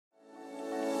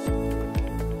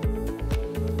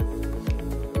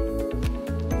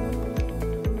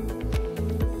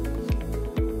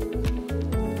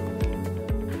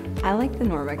the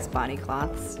Norwex Body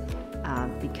Cloths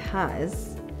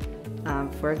because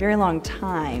for a very long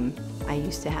time I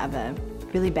used to have a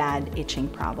really bad itching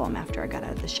problem after I got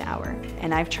out of the shower.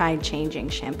 And I've tried changing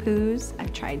shampoos,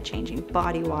 I've tried changing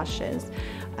body washes,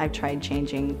 I've tried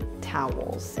changing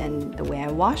towels and the way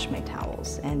I wash my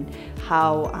towels and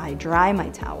how I dry my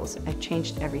towels. I've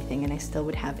changed everything and I still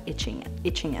would have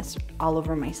itchiness all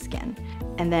over my skin.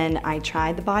 And then I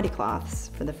tried the body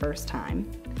cloths for the first time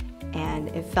and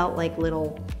it felt like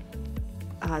little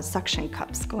suction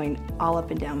cups going all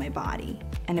up and down my body,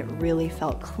 and it really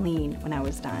felt clean when I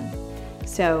was done.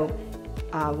 So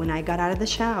when I got out of the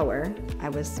shower, I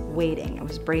was waiting, I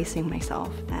was bracing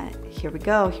myself that here we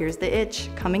go, here's the itch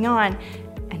coming on,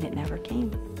 and it never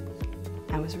came.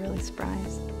 I was really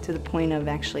surprised to the point of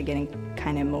actually getting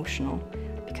kind of emotional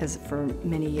because for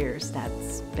many years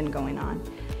that's been going on.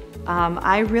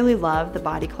 I really love the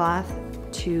body cloth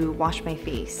to wash my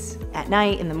face at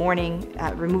night, in the morning,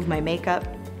 remove my makeup.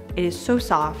 It is so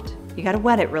soft, you gotta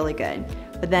wet it really good,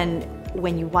 but then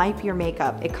when you wipe your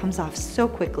makeup, it comes off so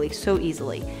quickly, so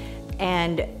easily.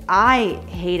 And I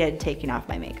hated taking off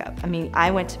my makeup. I mean,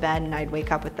 I went to bed and I'd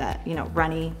wake up with that,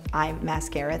 runny eye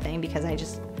mascara thing because I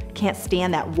just can't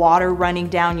stand that water running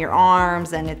down your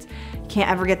arms, and you can't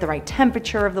ever get the right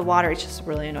temperature of the water. It's just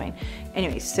really annoying.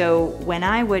 Anyway, so when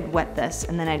I would wet this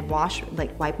and then I'd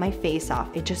wipe my face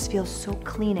off, it just feels so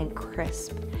clean and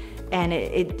crisp. And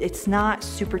it's not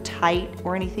super tight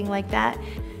or anything like that.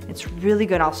 It's really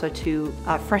good also to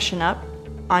freshen up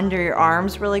under your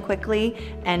arms really quickly,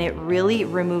 and it really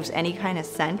removes any kind of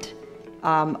scent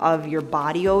of your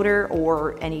body odor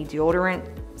or any deodorant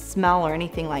smell or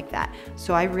anything like that.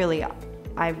 So I really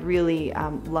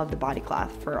love the body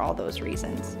cloth for all those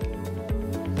reasons.